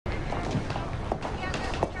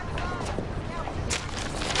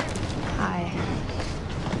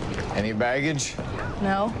Any baggage?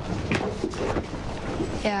 No.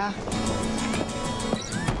 Yeah.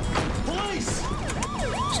 Police!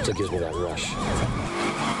 Still gives me that rush.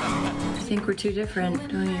 I think we're too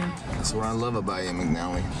different, don't you? That's what I love about you,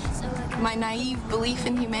 McNally. My naive belief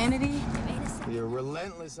in humanity. Your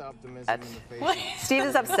relentless optimism in the face of Steve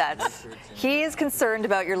is upset. He is concerned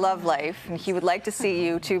about your love life, and he would like to see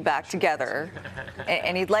you two back together.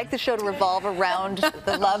 And he'd like the show to revolve around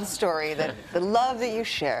the love story, the love that you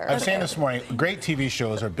share. I was saying this morning, great TV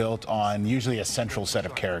shows are built on usually a central set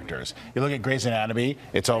of characters. You look at Grey's Anatomy,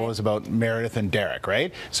 it's always about Meredith and Derek,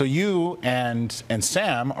 right? So you and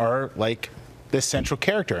Sam are like this central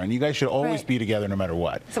character, and you guys should always be together no matter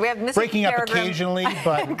what. So we have Missy, breaking up Peregrym, occasionally,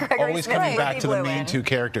 but always coming back to the Blue main two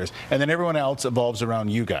characters, and then everyone else evolves around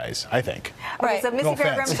you guys, I think. Okay, so Missy, No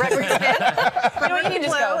Peregrym, offense. Gregory, you can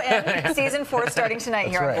just go. And season 4 starting tonight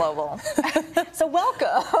here on Global. So welcome.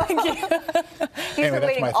 Thank you. He's Anyway, been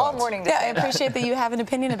waiting all morning to Yeah, I say that. appreciate that you have an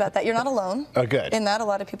opinion about that. You're not alone. Oh, good. In that, a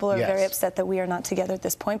lot of people are Yes. very upset that we are not together at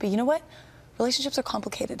this point. But you know what? Relationships are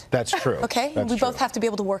complicated. That's true. Okay? That's we true. both have to be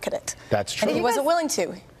able to work at it. That's true. And he wasn't willing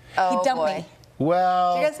to. Oh, he dumped boy. me.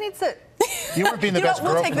 Well, You guys need to. you weren't being the You know best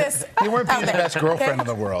what, we'll take girlfriend. this You weren't being out the there, best girlfriend in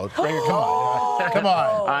the world. Come on. Come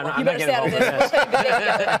on. I'm You not better getting stay out of involved in this.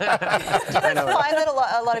 this. I find that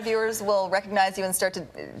a lot of viewers will recognize you and start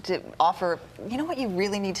to offer, you know what you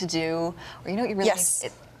really need to do, or you know what you really Yes. need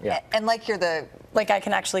to, Yeah. and like you're the, Like I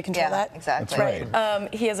can actually control that. exactly. That's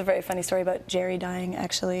right. He has a very funny story about Jerry dying,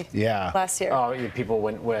 actually. Yeah. Last year. Oh, people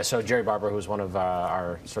went. So Jerry Barber, who's one of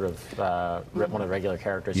our sort of one of the regular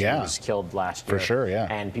characters, Yeah. he was killed last year. For sure, yeah.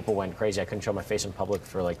 And people went crazy. I couldn't show my face in public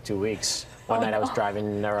for like 2 weeks. One night I was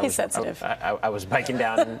driving. Or He's sensitive. I was biking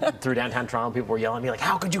down through downtown Toronto. People were yelling at me like,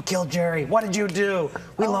 "How could you kill Jerry? What did you do?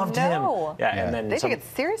 We loved him." no. Yeah, and then They take it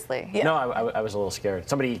seriously. No, I was a little scared.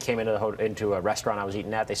 Somebody came into a restaurant I was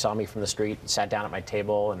eating at. They saw me from the street, sat down at my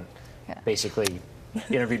table, and basically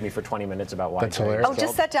interviewed me for 20 minutes about why. That's Jerry was hilarious. Oh, killed.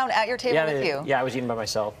 just sat down at your table with you. Yeah, I was eating by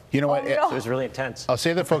myself. You know what? no. It was really intense. I'll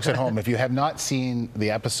say to the folks at home, if you have not seen the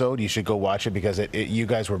episode, you should go watch it because you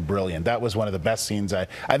guys were brilliant. That was one of the best scenes. I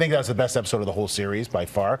think that was the best episode of the whole series by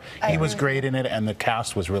far. He was great in it, and the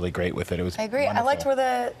cast was really great with it. It was I agree. wonderful. I liked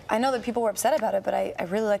where I know that people were upset about it, but I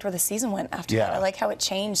really liked where the season went after that. Yeah. I like how it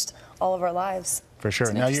changed all of our lives. For sure.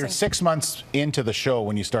 It's Now, you're interesting. 6 months into the show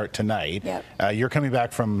when you start tonight. Yep. You're coming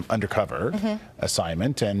back from undercover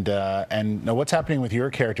assignment, and now what's happening with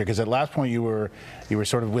your character? Because at last point you were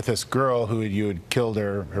sort of with this girl who you had killed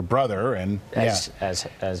her brother, and As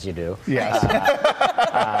you do. yes,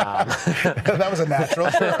 that was a natural.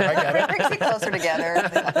 Sure, I get It it. brings you closer together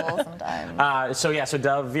as a couple sometimes. So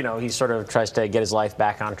Dove, he sort of tries to get his life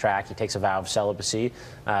back on track. He takes a vow of celibacy,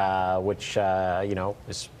 which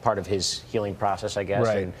is part of his healing process, I guess.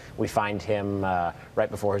 Right. And we find him right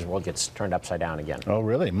before his world gets turned upside down again. Oh,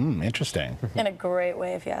 really? Interesting. In a great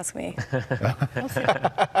way, if you ask me.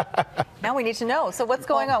 Now we need to know. So what's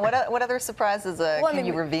going on? What other surprises can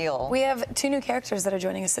you reveal? We have 2 new characters that are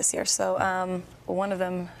joining us this year. So one of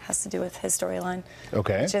them has to do with his storyline,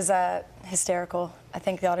 Okay. which is hysterical. I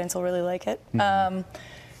think the audience will really like it. They're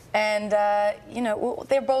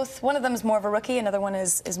both. One of them is more of a rookie. Another one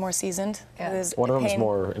is more seasoned. Yeah. One of them is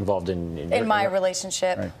more involved in my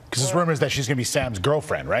relationship. Because there's rumors that she's going to be Sam's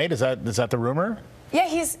girlfriend, right? Is that the rumor? Yeah,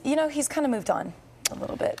 he's kind of moved on a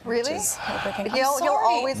little bit. Really? Which is heartbreaking. He'll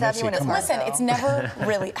always have you in his come on. heart. Listen, though. it's never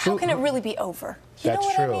really. How can it really be over? You That's know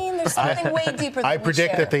what true. I mean? There's something way deeper than I we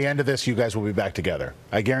predict share. at the end of this, you guys will be back together.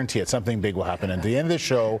 I guarantee it. Something big will happen. And at the end of the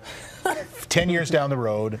show, 10 years down the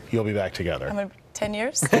road, you'll be back together. I'm gonna 10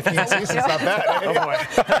 years. It's not bad. Oh, boy.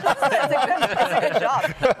 That's a good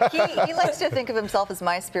job. He likes to think of himself as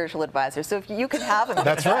my spiritual advisor. So if you could have him,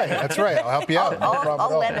 That's right. That's right. I'll help you out. No problem at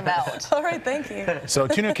I'll all. lend him out. All right, thank you. So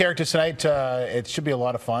 2 new characters tonight. It should be a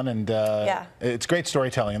lot of fun, and Yeah. it's great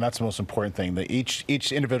storytelling, and that's the most important thing. That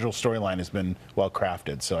each individual storyline has been well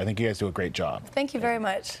crafted. So I think you guys do a great job. Thank you very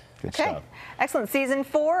much. Good Okay. stuff. Excellent. Season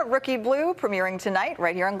 4, Rookie Blue, premiering tonight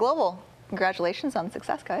right here on Global. Congratulations on the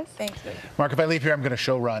success, guys. Thank you. Mark, if I leave here, I'm going to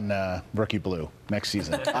show run Rookie Blue next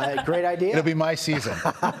season. Great idea. It'll be my season.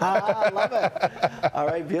 I love it. All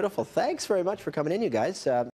right, beautiful. Thanks very much for coming in, you guys.